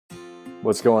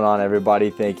What's going on,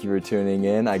 everybody? Thank you for tuning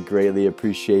in. I greatly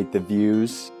appreciate the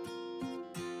views,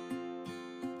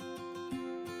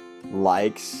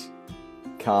 likes,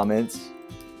 comments,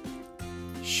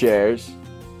 shares,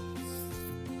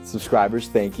 subscribers.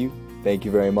 Thank you. Thank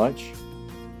you very much.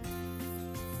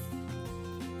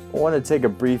 I want to take a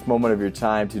brief moment of your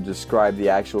time to describe the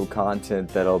actual content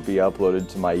that'll be uploaded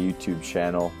to my YouTube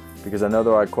channel, because I know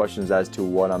there are questions as to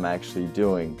what I'm actually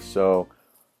doing. So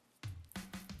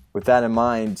with that in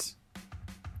mind,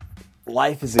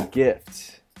 life is a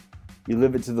gift. You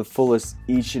live it to the fullest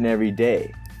each and every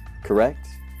day, correct?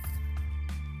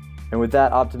 And with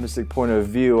that optimistic point of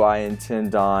view, I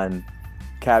intend on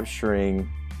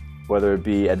capturing, whether it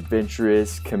be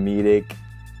adventurous, comedic,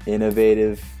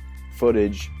 innovative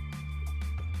footage,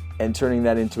 and turning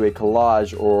that into a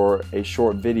collage or a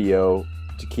short video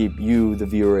to keep you, the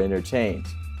viewer, entertained.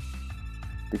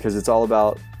 Because it's all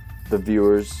about the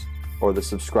viewers or the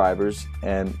subscribers,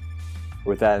 and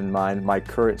with that in mind, my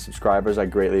current subscribers, I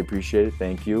greatly appreciate it.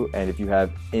 Thank you. And if you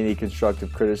have any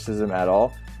constructive criticism at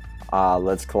all,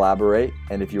 let's collaborate.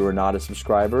 And if you are not a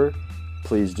subscriber,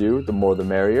 please do. The more the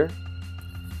merrier.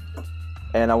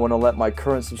 And I want to let my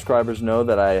current subscribers know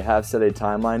that I have set a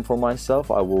timeline for myself.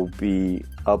 I will be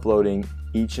uploading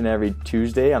each and every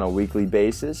Tuesday on a weekly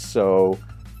basis. So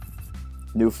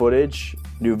new footage,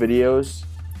 new videos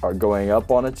are going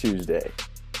up on a Tuesday.